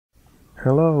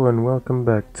Hello and welcome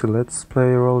back to Let's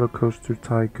Play RollerCoaster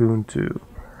Tycoon 2.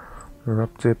 We're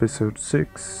up to episode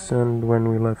 6, and when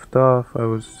we left off I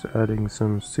was adding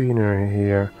some scenery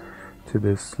here to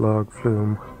this log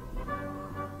flume.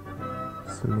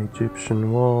 Some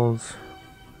Egyptian walls,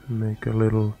 make a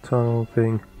little tunnel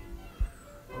thing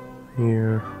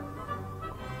here.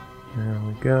 There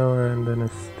we go, and then a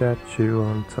statue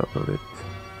on top of it.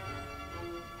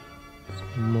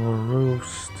 Some more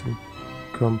roofs to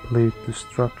complete the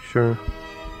structure,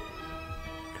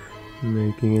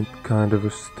 making it kind of a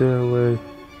stairway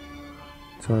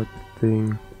type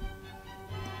thing,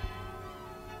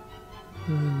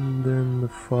 and then the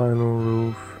final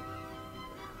roof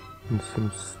and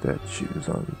some statues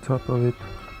on top of it.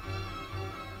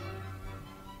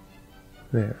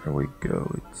 There we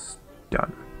go, it's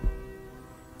done.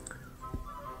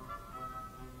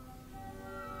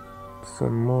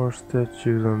 Some more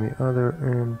statues on the other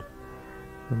end,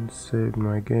 and saved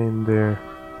my game there,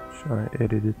 which I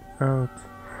edited out.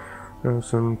 Now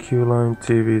some Q-line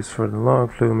TVs for the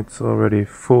log flume. It's already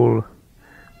full,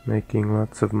 making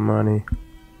lots of money,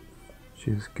 which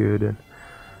is good. And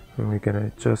we're gonna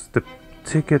adjust the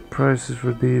ticket prices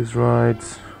for these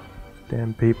rides.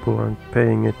 Damn people aren't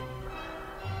paying it.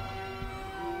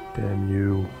 Damn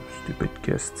you, stupid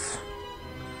guests.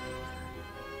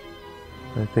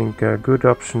 I think a good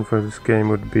option for this game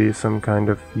would be some kind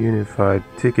of unified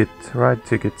ride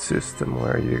ticket system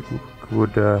where you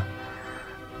would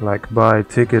like buy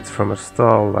tickets from a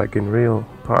stall like in real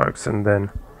parks and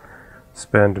then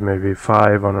spend maybe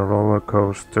 5 on a roller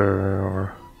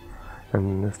coaster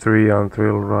and 3 on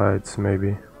thrill rides,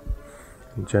 maybe,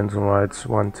 and gentle rides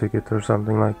 1 ticket or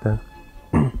something like that.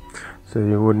 So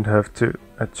you wouldn't have to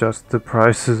adjust the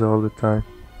prices all the time.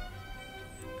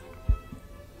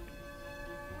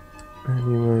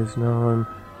 Anyways, now I'm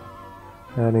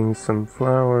adding some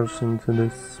flowers into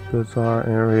this bazaar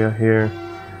area here,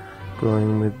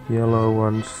 going with yellow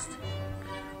ones,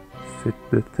 fit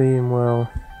the theme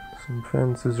well, some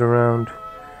fences around,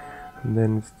 and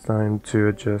then it's time to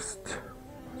adjust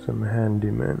some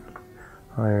handymen,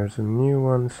 hire some new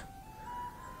ones,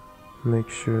 make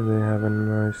sure they have a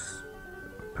nice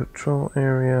patrol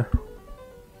area.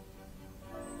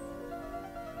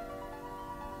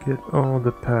 Get all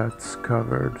the paths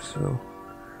covered so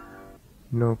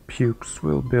no pukes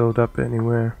will build up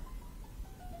anywhere.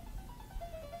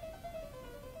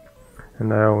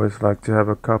 And I always like to have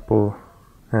a couple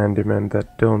handymen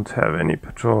that don't have any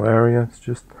patrol areas,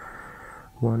 just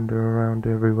wander around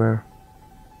everywhere,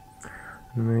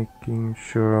 making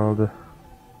sure all the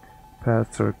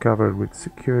paths are covered with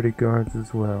security guards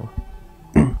as well.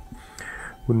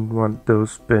 Wouldn't want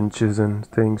those benches and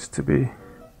things to be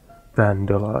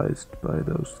vandalized by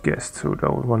those guests who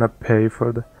don't want to pay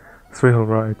for the thrill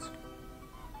rides.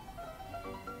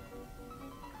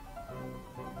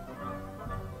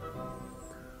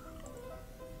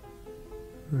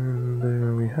 And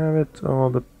there we have it, all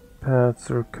the paths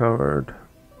are covered.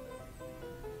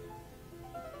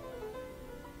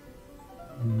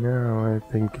 Now I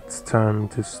think it's time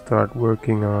to start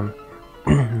working on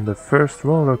the first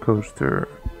roller coaster.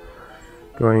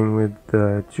 Going with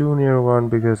the junior one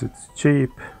because it's cheap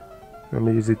and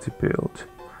easy to build.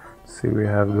 See, we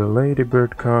have the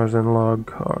ladybird cars and log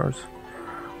cars.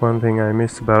 One thing I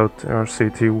miss about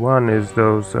RCT1 is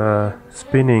those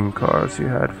spinning cars you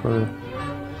had for the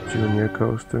junior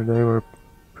coaster. They were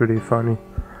pretty funny,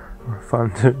 or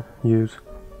fun to use.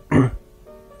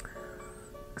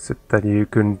 Except that you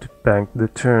couldn't bank the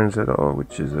turns at all,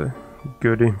 which is a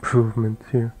good improvement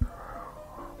here.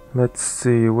 Let's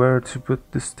see where to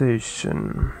put the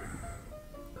station.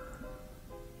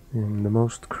 In the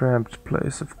most cramped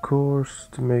place, of course,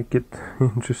 to make it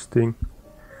interesting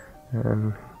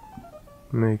and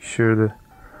make sure the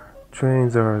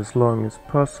trains are as long as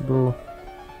possible.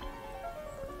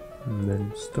 And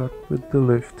then start with the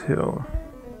lift hill.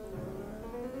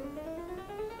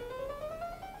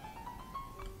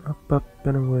 Up, up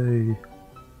and away.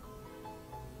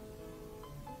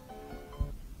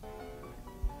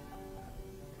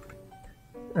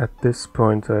 At this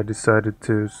point I decided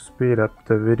to speed up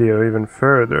the video even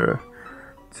further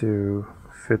to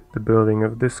fit the building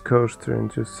of this coaster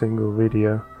into a single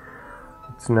video.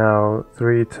 It's now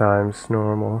 3 times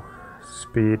normal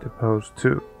speed opposed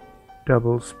to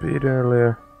double speed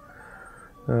earlier.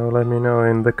 Let me know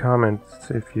in the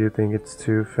comments if you think it's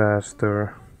too fast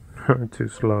or too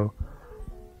slow.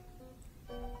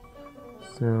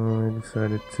 So I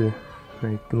decided to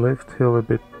make the lift hill a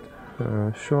bit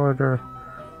shorter.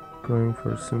 Going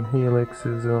for some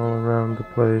helixes all around the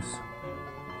place.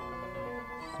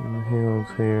 Some hills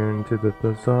here into the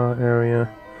bazaar area.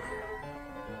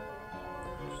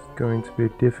 going to be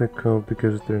difficult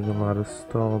because there's a lot of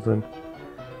stalls and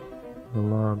the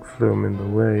log flume in the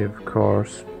way, of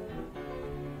course.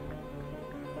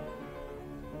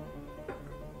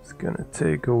 It's gonna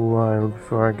take a while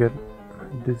before I get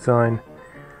a design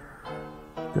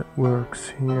that works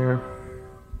here.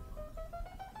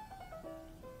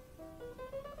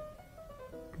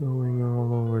 Going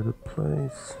all over the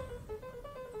place,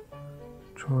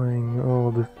 trying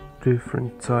all the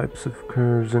different types of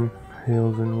curves and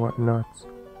hills and whatnot.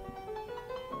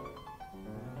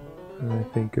 And I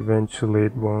think eventually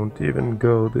it won't even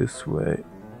go this way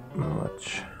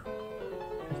much.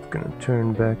 It's gonna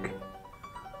turn back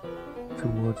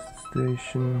towards the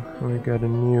station. We got a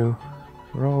new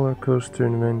roller coaster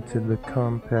invented, the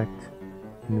compact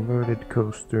inverted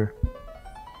coaster.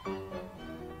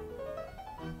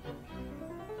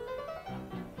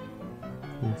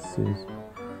 This is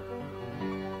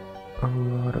a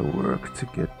lot of work to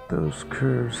get those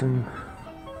curves and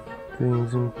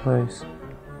things in place.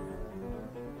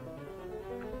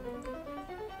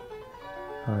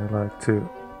 I like to,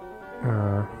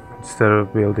 instead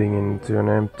of building into an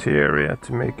empty area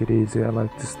to make it easy, I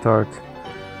like to start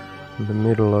in the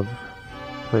middle of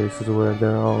places where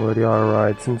there already are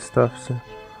rides and stuff, so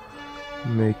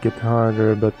make it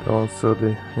harder, but also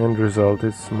the end result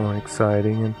is more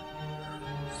exciting and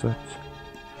such.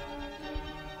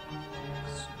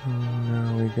 So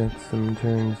now we got some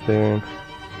turns there.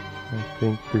 I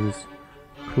think this is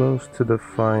close to the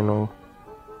final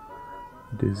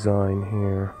design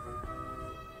here.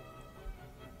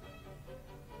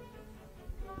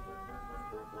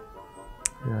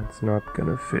 Yeah, it's not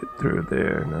gonna fit through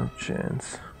there, no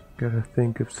chance. Gotta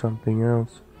think of something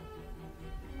else.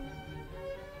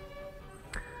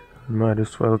 Might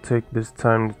as well take this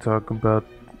time to talk about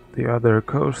the other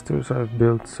coasters I've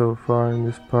built so far in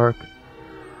this park.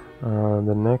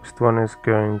 The next one is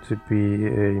going to be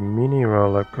a mini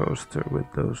roller coaster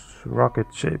with those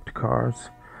rocket-shaped cars,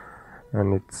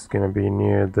 and it's gonna be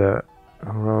near the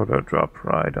rotor drop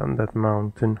ride on that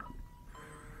mountain.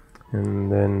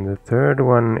 And then the third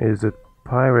one is a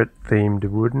pirate-themed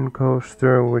wooden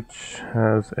coaster, which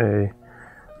has a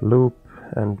loop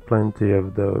and plenty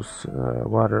of those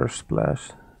water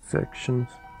splash sections.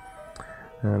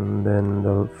 And then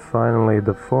finally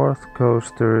the fourth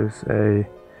coaster is a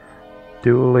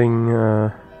dueling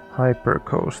hyper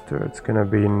coaster. It's gonna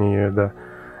be near the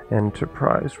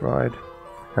Enterprise ride,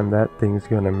 and that thing's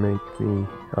gonna make me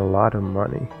a lot of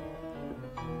money.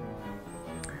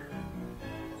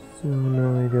 So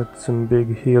now I got some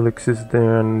big helixes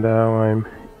there, and now I'm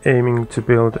aiming to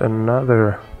build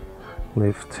another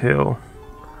lift hill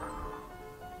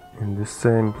in the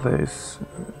same place,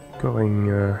 going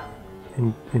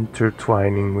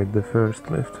intertwining with the first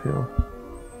lift hill.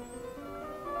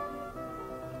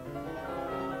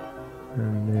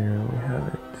 And there we have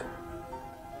it.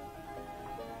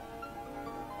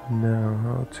 Now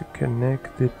how to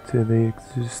connect it to the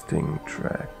existing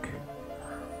track.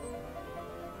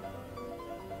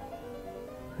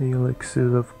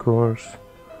 Helixes, of course.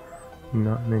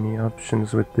 Not many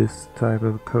options with this type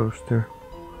of coaster.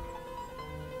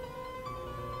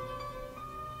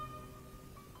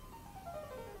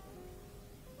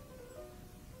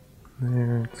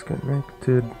 There, it's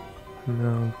connected.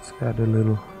 Now let's add a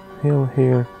little hill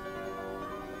here.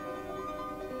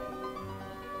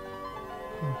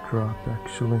 Drop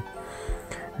actually.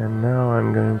 And now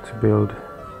I'm going to build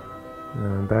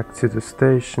back to the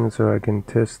station so I can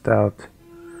test out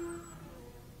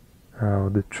how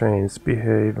the trains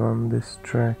behave on this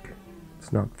track.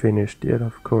 It's not finished yet,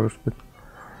 of course, but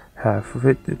half of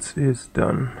it is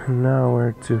done. And now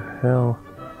where to hell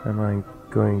am I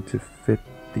going to fit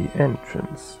the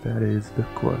entrance? That is the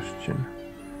question.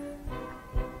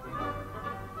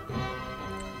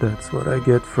 That's what I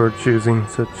get for choosing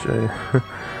such a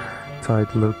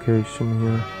tight location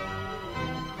here.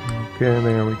 Okay,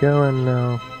 there we go, and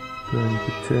now going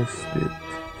to test it.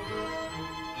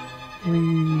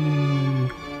 Whee!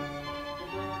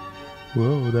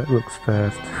 Whoa, that looks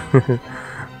fast.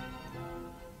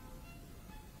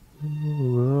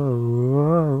 Whoa,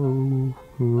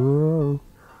 whoa.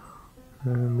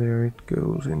 And there it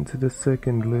goes into the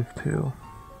second lift hill.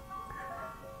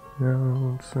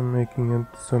 Now I'm making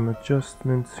some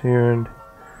adjustments here,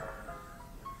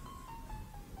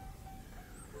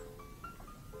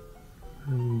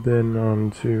 and then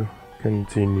on to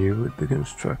continue with the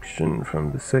construction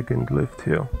from the second lift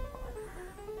hill.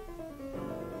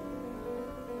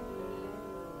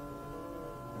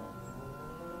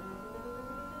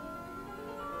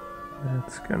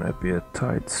 That's gonna be a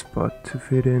tight spot to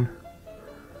fit in.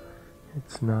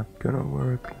 It's not gonna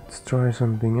work. Let's try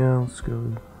something else.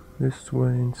 Go this way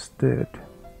instead.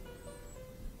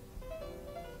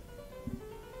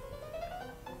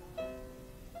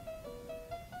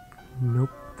 Nope,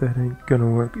 that ain't gonna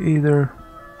work either.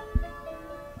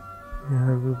 We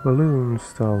have a balloon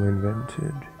stall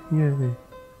invented. Yay!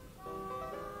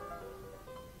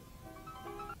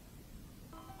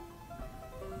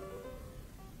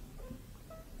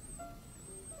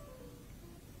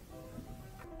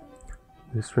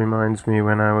 This reminds me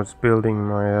when I was building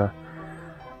my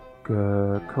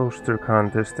coaster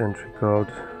contest entry called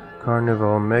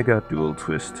Carnival Mega Dual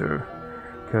Twister,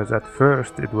 because at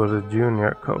first it was a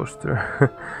junior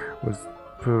coaster. Was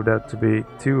proved out to be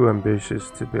too ambitious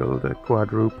to build a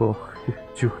quadruple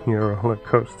junior roller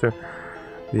coaster.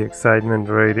 The excitement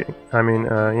rating,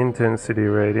 intensity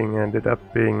rating ended up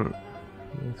being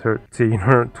 13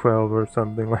 or 12 or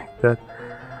something like that.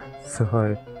 So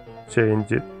I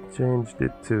changed it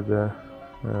to the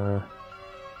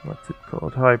what's it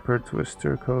called, Hyper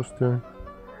Twister coaster.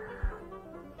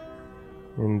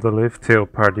 In the lift hill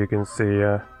part you can see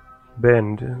a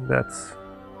bend. That's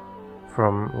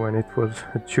from when it was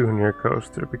a junior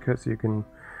coaster, because you can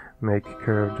make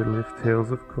curved lift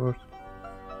hills, of course.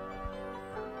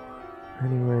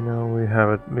 Anyway, now we have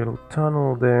a little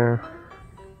tunnel there.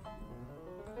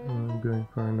 I'm going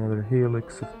for another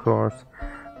helix, of course.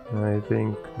 I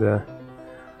think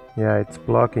it's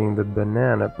blocking the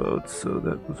banana boat, so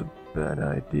that was a bad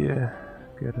idea.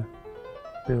 Gotta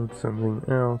build something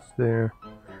else there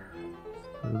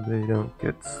so they don't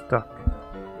get stuck.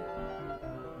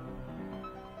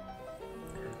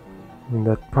 In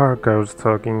that park I was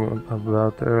talking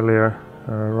about earlier,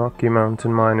 Rocky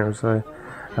Mountain Miners,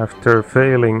 after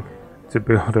failing to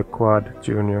build a quad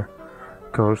junior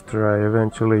coaster, I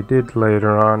eventually did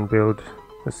later on build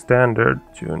a standard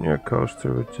junior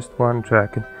coaster with just one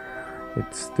track, and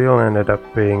it still ended up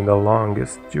being the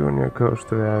longest junior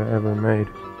coaster I ever made.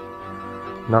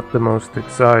 Not the most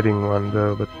exciting one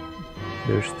though, but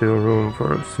there's still room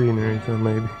for scenery, so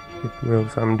maybe it will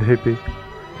someday be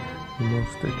the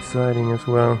most exciting as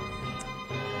well.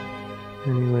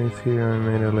 Anyways, here I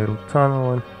made a little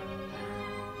tunnel and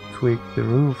tweaked the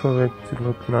roof of it to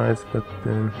look nice, but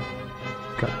then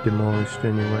got demolished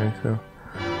anyway, so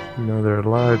another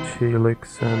large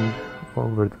helix and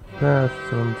over the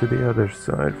path onto the other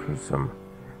side for some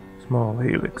small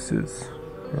helixes.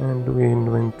 And we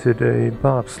invented a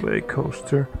bobsleigh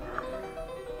coaster.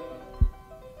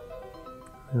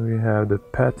 We have the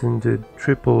patented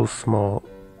triple small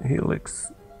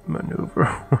helix maneuver,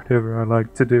 whatever, I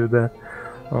like to do that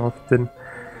often.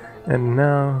 And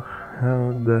now,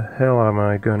 how the hell am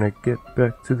I gonna get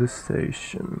back to the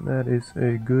station? That is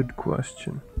a good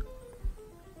question.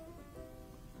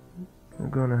 I'm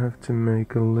gonna have to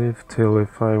make a lift hill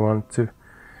if I want to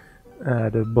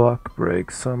add a block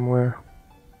break somewhere.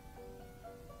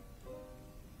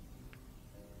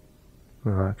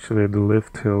 Well, actually the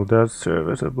lift hill does serve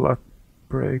as a block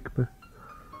break, but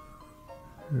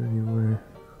anyway.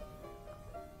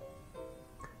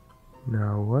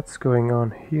 Now what's going on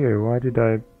here? Why did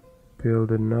I build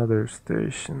another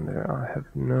station there? I have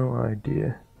no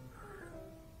idea.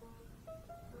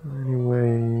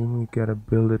 Anyway, we gotta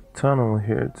build a tunnel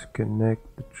here to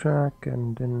connect the track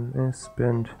and then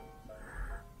S-bend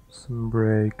some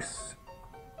brakes.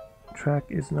 Track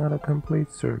is not a complete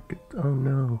circuit. Oh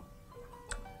no.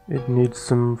 It needs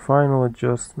some final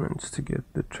adjustments to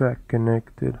get the track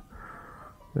connected.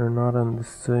 They're not on the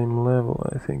same level,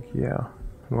 I think. Yeah,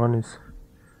 one is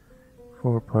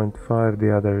 4.5,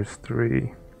 the other is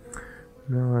 3.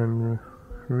 Now I'm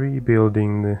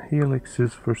rebuilding the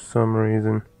helixes for some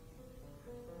reason.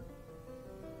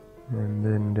 And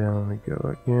then down we go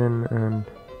again, and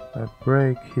a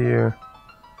break here.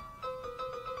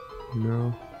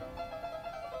 No.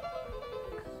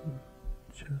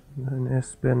 An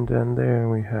S-bend, and there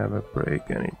we have a break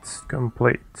and it's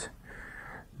complete.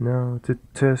 Now to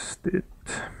test it.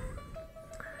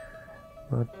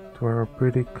 But we're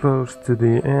pretty close to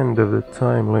the end of the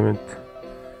time limit.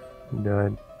 And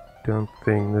I don't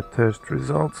think the test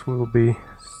results will be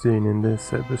seen in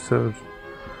this episode.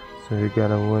 So you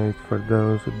gotta wait for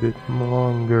those a bit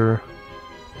longer.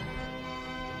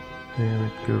 There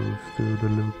it goes through the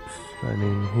loops. I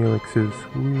mean helixes.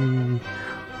 Whee!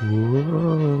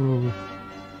 Whoa!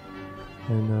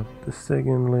 And up the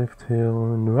second lift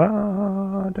hill and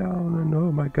down, and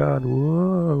oh my god,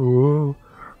 whoa,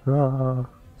 whoa,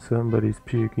 somebody's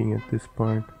puking at this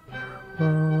point.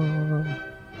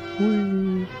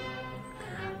 Whee!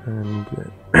 And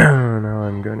now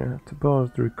I'm gonna have to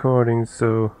pause the recording,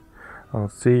 so I'll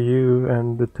see you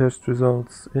and the test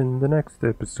results in the next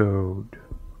episode.